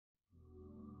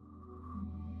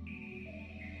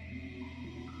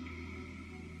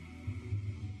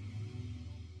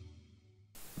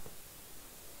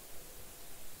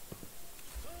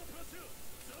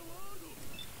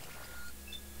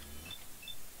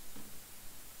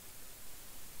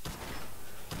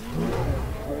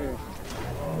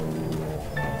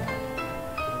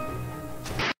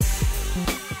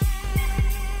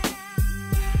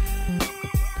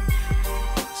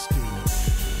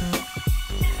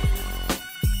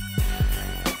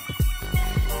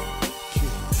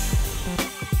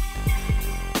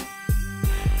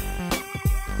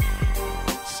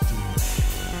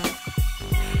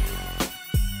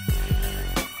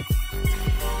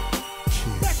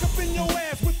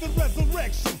the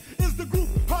resurrection. Is the group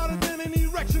harder than an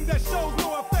erection that shows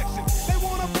no affection? They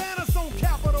wanna ban us on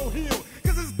Capitol Hill,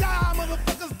 cause it's die,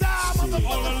 motherfuckers, die, motherfuckers.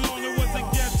 All along it was a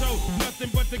ghetto,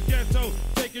 nothing but the ghetto.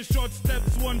 Taking short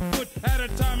steps, 1 foot at a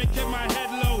time, and kept my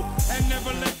head low and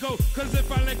never let go. Cause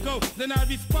if I let go, then I'd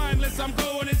be spineless. I'm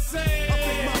going insane. I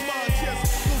think my mind just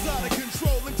goes out of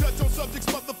control and touch on subjects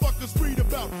motherfuckers read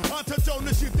about. I touch on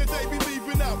the shit that they be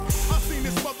leaving out. I seen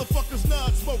this motherfucker's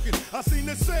non-smoking. I seen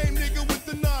the same nigga with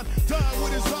the nine dying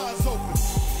with his eyes open.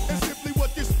 And simply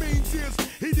what this means is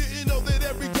he didn't know that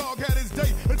every dog had his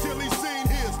day until he seen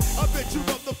his. I bet you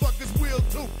motherfuckers will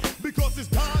too, because it's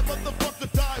time,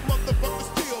 motherfucker, die, motherfucker,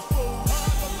 still fool.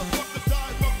 Time, motherfucker,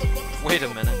 die, motherfucker. Wait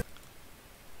a minute.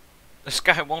 This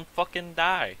guy won't fucking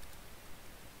die.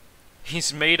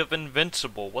 He's made of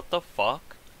invincible. What the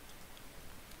fuck?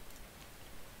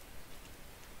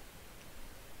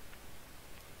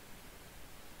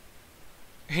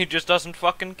 He just doesn't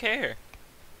fucking care.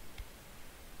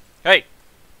 Hey!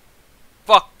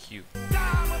 Fuck you.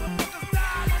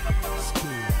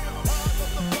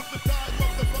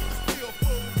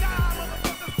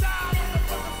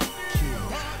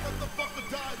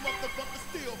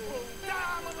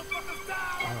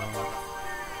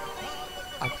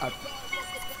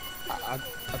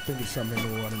 I think it's something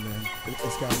in the water, man.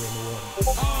 It's gotta be in the water.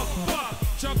 Oh fuck!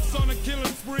 Chuck's on a killing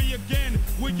spree again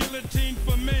with guillotine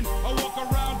for men. I walk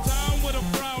around town with a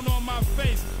frown on my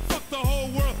face. Fuck the whole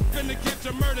world, finna catch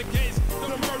a murder case.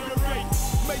 The murder rate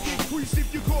may increase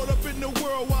if you caught up in the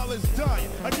world while it's dying.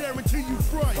 I guarantee you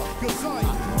fright, cause I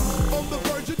am on the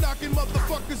verge of knocking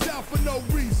motherfuckers out for no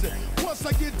reason. Once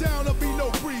I get down, there'll be no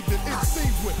breathing. It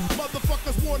seems when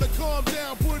motherfuckers wanna calm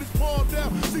down, put his palm down.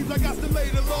 Seems like I still lay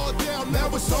the law down. Now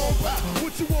it's on back.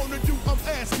 What you wanna do? I'm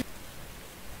asking.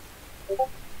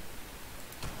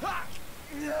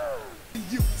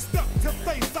 You stuck to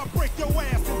face, I break your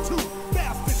ass in two.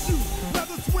 Bastard, you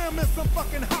rather swim in some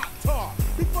fucking hot tar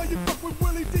before you fuck with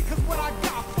Willie D. Cause what I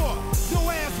got for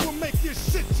your ass will make you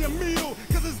shit your meal.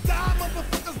 Cause it's die,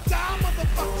 motherfuckers, die,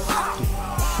 motherfuckers.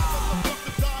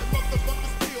 Motherfuckers, die,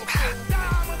 motherfuckers, still fool.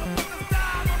 Die, motherfuckers,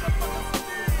 die, motherfuckers.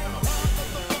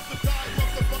 Motherfuckers, die,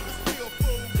 motherfuckers, still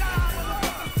fool. Die,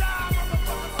 motherfuckers, die,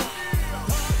 motherfuckers.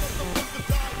 Motherfuckers,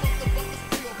 die, motherfuckers,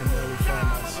 still fool. And then we find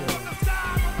ourselves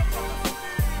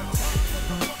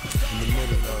in the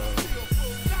middle of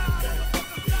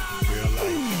real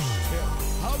life.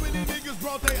 How many niggas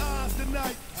brought their eyes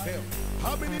tonight?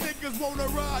 How many niggas wanna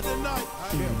ride tonight?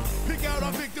 Pick out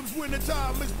our victims when the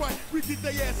time is right. We get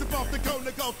their ass up off the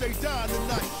corner, cause they die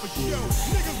tonight. But yo,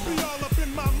 niggas be all up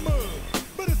in my mud.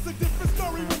 But it's a different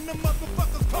story when the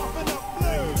motherfuckers coughing up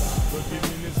blood.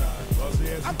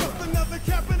 I bust another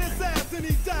cap in his ass and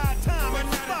he died. Time but and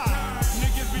not a spot. time.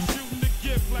 Niggas be shooting the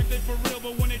gift like they for real,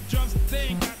 but when it jumps, they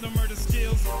ain't got no murder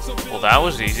skills. So Well, that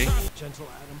was easy. Gentle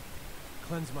Adam,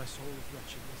 cleanse my soul of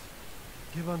wretchedness.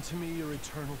 Give unto me your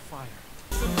eternal fire.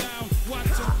 Sit down, watch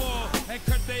them fall, and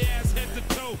cut their ass head to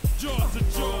toe, jaw to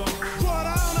jaw. Draw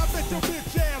down, I bet your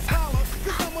bitch ass holler.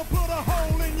 Cause I'ma put a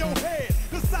hole in your head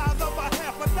the size of a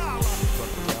 $50.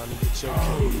 Fuck around and get your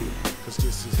cake. Cause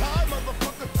this is Die,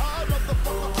 motherfucker, die,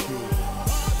 motherfucker.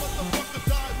 Die, motherfucker,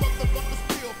 die, motherfucker,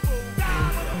 still fool.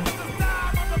 Die, motherfucker,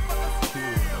 die, motherfucker,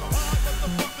 still fool. Die,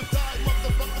 motherfucker, die,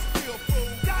 motherfucker, still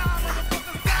fool. Die,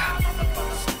 motherfucker, die,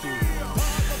 motherfucker, still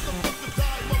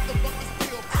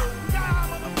fool. Die, motherfucker, die, motherfucker, still fool. Die,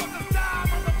 motherfucker, die,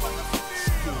 motherfucker,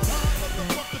 still fool. Die,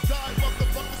 motherfucker, die,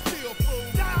 motherfucker, still fool.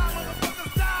 Die, motherfucker,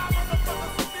 die,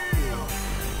 motherfucker, still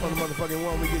fool. on the motherfucking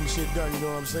one, we getting shit done, you know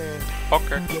what I'm saying?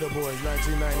 Okay. Ghetto Boys,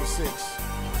 1996,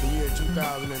 the year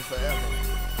 2000 and forever.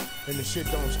 And the shit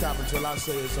don't stop until I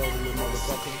say it's over with,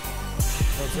 motherfucker. You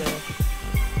know what I'm saying?